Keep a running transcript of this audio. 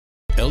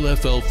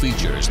LFL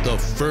features the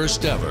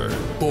first ever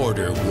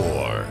border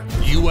war.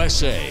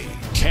 USA,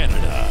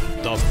 Canada,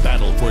 the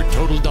battle for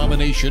total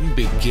domination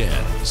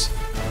begins.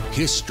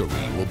 History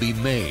will be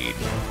made.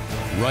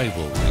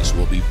 Rivalries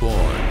will be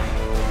born.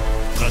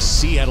 The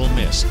Seattle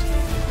Mist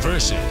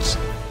versus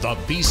the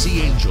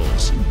BC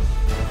Angels.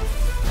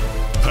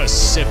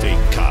 Pacific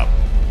Cup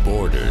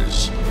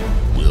borders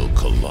will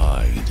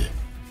collide.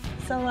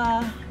 So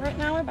right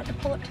now we're about to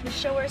pull up to the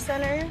Shower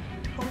Center,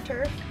 home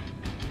turf.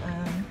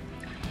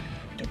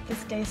 Get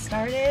this day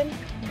started.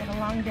 We got a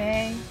long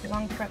day,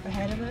 long prep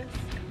ahead of us.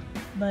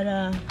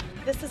 But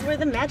this is where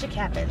the magic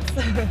happens.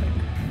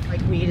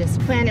 Like we just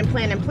plan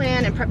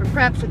and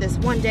prep for this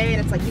one day,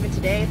 and it's like even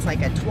today it's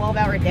like a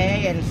 12-hour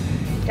day and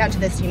down to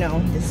this,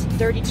 this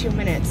 32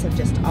 minutes of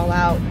just all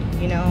out,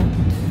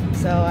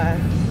 So I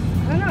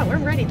don't know, we're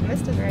ready, the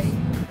Mist is ready.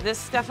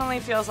 This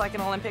definitely feels like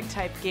an Olympic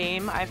type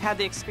game. I've had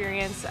the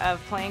experience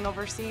of playing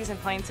overseas and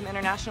playing some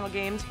international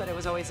games, but it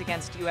was always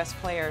against US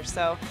players.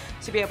 So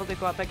to be able to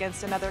go up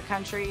against another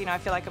country, I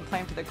feel like I'm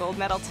playing for the gold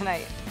medal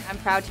tonight. I'm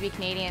proud to be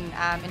Canadian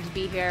and to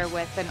be here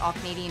with an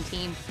all-Canadian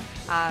team.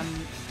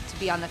 To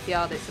be on the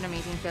field, it's an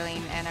amazing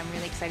feeling, and I'm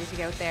really excited to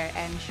go out there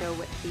and show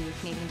what the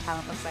Canadian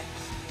talent looks like.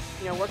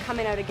 We're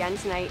coming out again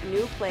tonight,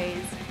 new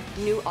plays,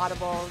 new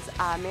audibles.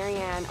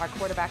 Marianne, our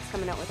quarterback's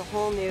coming out with a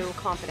whole new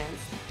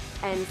confidence.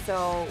 And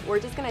so we're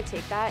just going to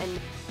take that, and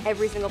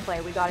every single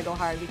play, we got to go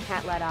hard. We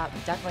can't let up.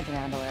 Definitely can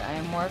handle it. I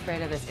am more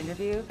afraid of this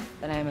interview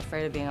than I am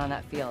afraid of being on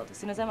that field. As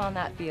soon as I'm on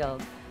that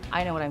field,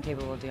 I know what I'm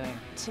capable of doing.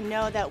 To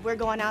know that we're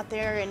going out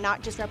there and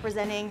not just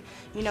representing,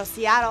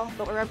 Seattle,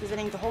 but we're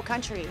representing the whole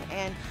country.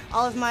 And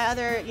all of my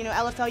other,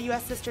 LFL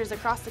US sisters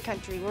across the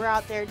country, we're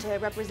out there to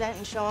represent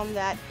and show them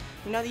that,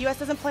 the U.S.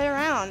 doesn't play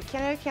around.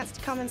 Canada can't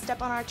come and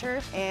step on our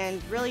turf.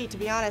 And really, to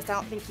be honest, I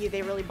don't think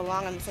they really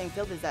belong on the same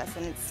field as us,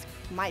 and it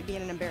might be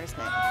an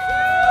embarrassment.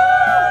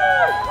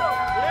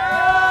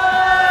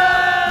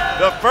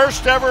 The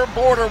first ever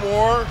border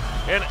war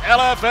in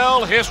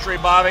LFL history,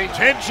 Bobby.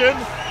 Tension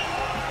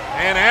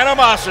and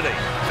animosity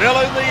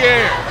filling the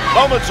air.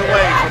 Moments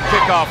away from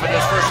kickoff in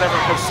this first ever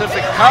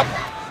Pacific Cup.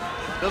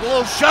 The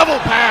little shovel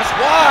pass,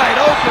 wide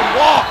open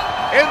walk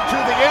into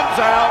the end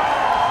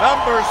zone.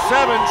 Number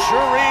 7,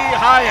 Cherie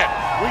Hyatt.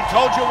 We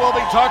told you we'll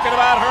be talking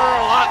about her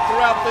a lot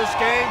throughout this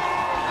game.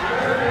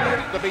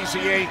 The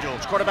BC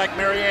Angels, quarterback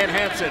Marianne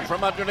Hansen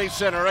from underneath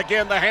center.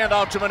 Again, the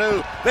handoff to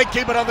Manu. They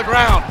keep it on the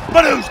ground.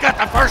 Manu's got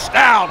the first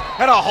down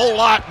and a whole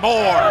lot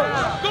more.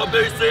 The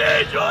BC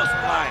Angels.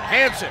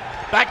 Hansen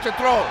back to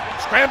throw,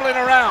 scrambling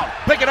around,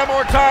 picking up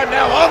more time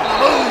now on the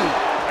move,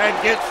 and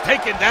gets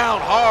taken down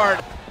hard.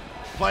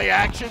 Play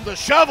action, the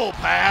shovel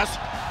pass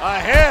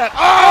ahead.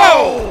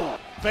 Oh!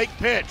 Fake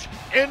pitch,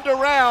 end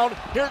around.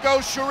 Here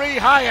goes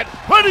Cherie Hyatt.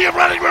 Plenty of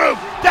running room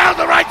down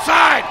the right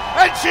side,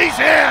 and she's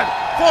in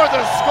for the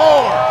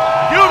score.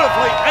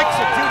 Beautifully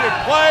executed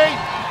play.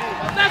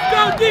 Let's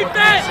go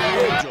defense!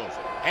 Angels.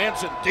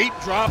 Hansen deep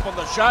drop on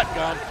the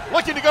shotgun,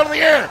 looking to go to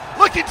the air,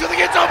 looking to the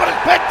end zone, but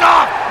it's picked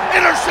off.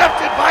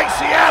 Intercepted by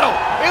Seattle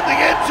in the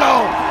end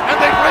zone, and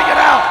they bring it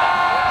out.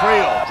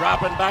 Creel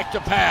dropping back to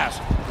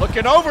pass,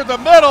 looking over the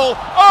middle.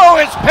 Oh,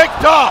 it's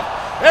picked off.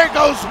 There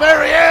goes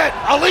Marianne,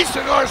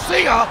 Elisa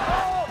Garcia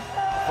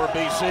for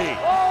BC.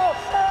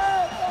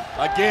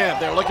 Again,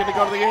 they're looking to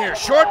go to the air.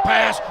 Short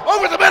pass,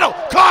 over the middle,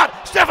 caught.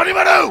 Stephanie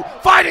Manu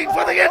fighting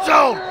for the end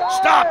zone.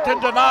 Stopped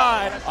and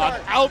denied. An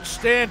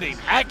outstanding,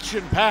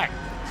 action-packed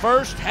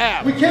first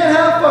half. We can't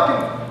have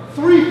fucking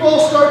 3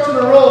 false starts in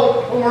a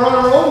row when we're on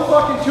our own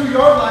fucking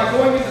 2-yard line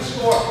going in to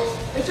score.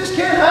 It just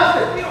can't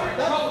happen. We are in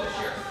trouble this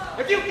year.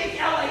 If you think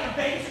LA and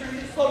Vegas are going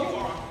to be slow, you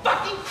are on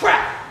fucking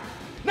crap.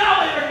 Not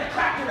only are they going to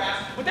crack your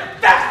ass, but they're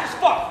fast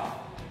as fuck.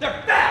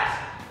 They're fast.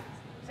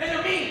 And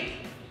they're mean.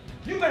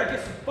 You better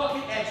get some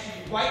fucking edge to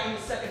you right in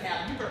the second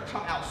half. You better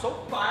come out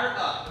so fired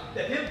up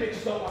that them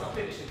bitches don't want to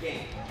finish the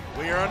game.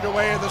 We are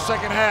underway in the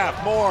second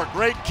half. Moore,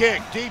 great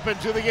kick deep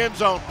into the end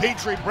zone.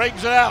 Petrie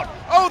brings it out.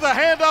 Oh, the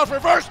handoff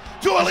reverse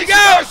to Elisa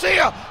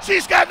Garcia.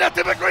 She's got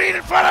nothing but green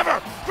in front of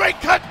her. Great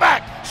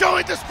cutback,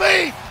 showing the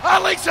speed.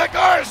 Elisa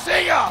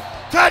Garcia.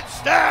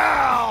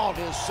 Touchdown!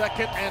 His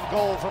second and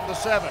goal from the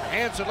 7.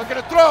 Hansen looking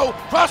to throw,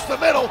 across the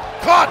middle,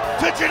 caught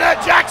to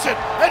Jeanette Jackson,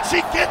 and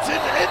she gets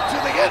it into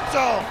the end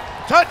zone.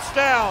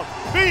 Touchdown,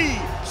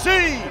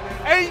 BC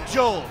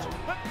Angels.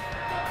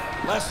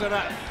 Less than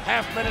a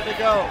half minute to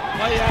go.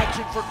 Play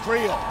action for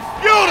Creel.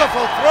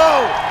 Beautiful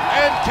throw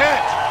and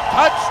catch.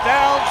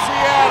 Touchdown,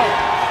 Seattle.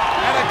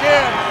 And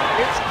again,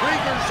 it's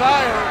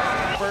Krieger-Zeier.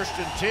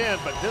 1st and 10,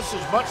 but this is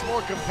much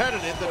more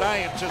competitive than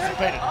I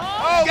anticipated.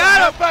 Oh,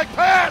 got a back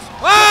pass.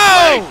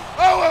 Oh!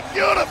 Oh, a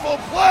beautiful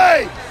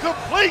play.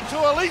 Complete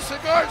to Elisa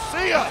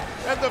Garcia.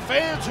 And the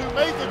fans who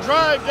made the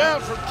drive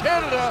down from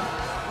Canada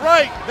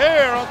right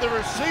there on the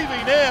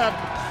receiving end.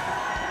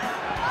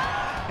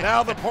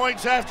 Now the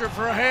points after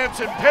for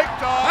Hansen,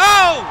 picked off.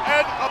 Oh!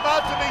 And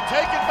about to be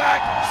taken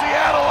back.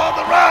 Seattle on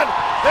the run.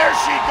 There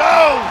she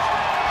goes.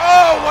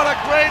 Oh, what a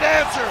great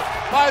answer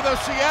by the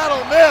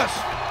Seattle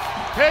Mist.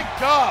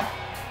 Picked off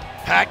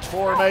Packed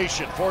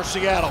formation for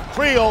Seattle.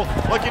 Creel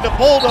looking to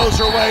bulldoze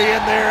her way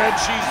in there, and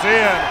she's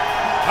in.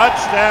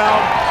 Touchdown,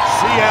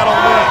 Seattle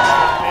Mist.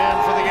 And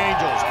for the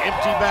Angels,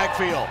 empty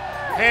backfield.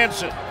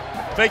 Hansen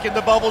faking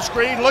the bubble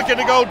screen, looking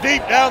to go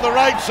deep down the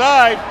right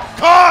side.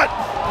 Caught!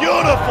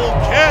 Beautiful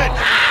catch!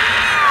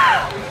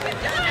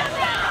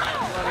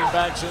 Running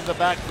backs in the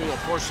backfield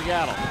for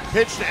Seattle.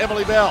 Pitch to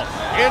Emily Bell.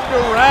 End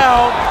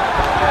around.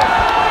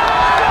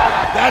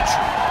 That's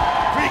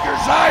Krieger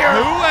Zier.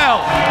 Who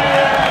else?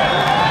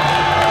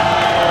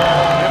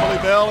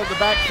 Emily Bell in the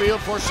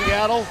backfield for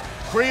Seattle.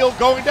 Creel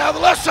going down the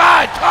left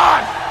side.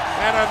 Caught!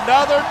 And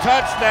another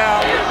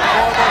touchdown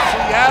for the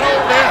Seattle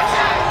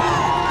Mist.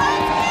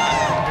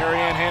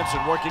 Marianne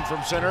Hansen working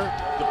from center.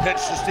 The pitch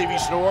to Stevie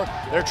Snoor.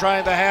 They're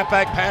trying the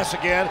halfback pass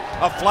again.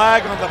 A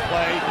flag on the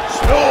play.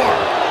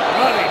 Snoor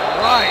running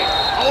right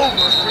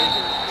over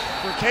Krieger.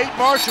 For Kate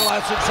Marshall, I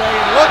should say,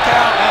 and look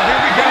out. Now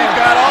here we go. We've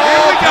got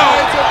all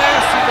kinds of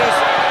nastiness.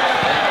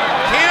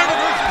 Canada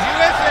versus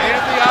USA.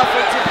 In the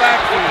offensive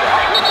backfield.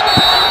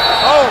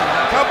 Oh,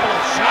 a couple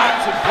of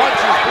shots and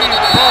punches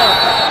being thrown.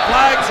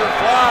 Flags are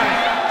flying.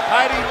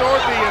 Heidi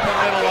Nordby in the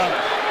middle of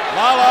it.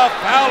 Lala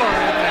Fowler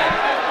in there.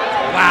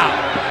 Wow.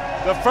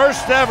 The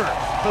first ever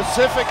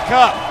Pacific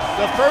Cup.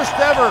 The first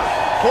ever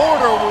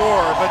border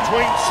war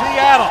between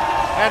Seattle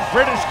and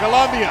British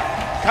Columbia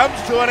comes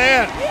to an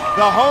end.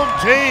 The home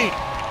team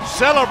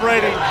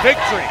celebrating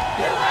victory.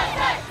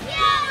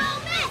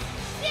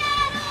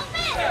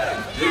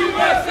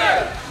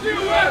 USA!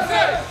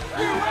 USA!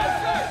 USA!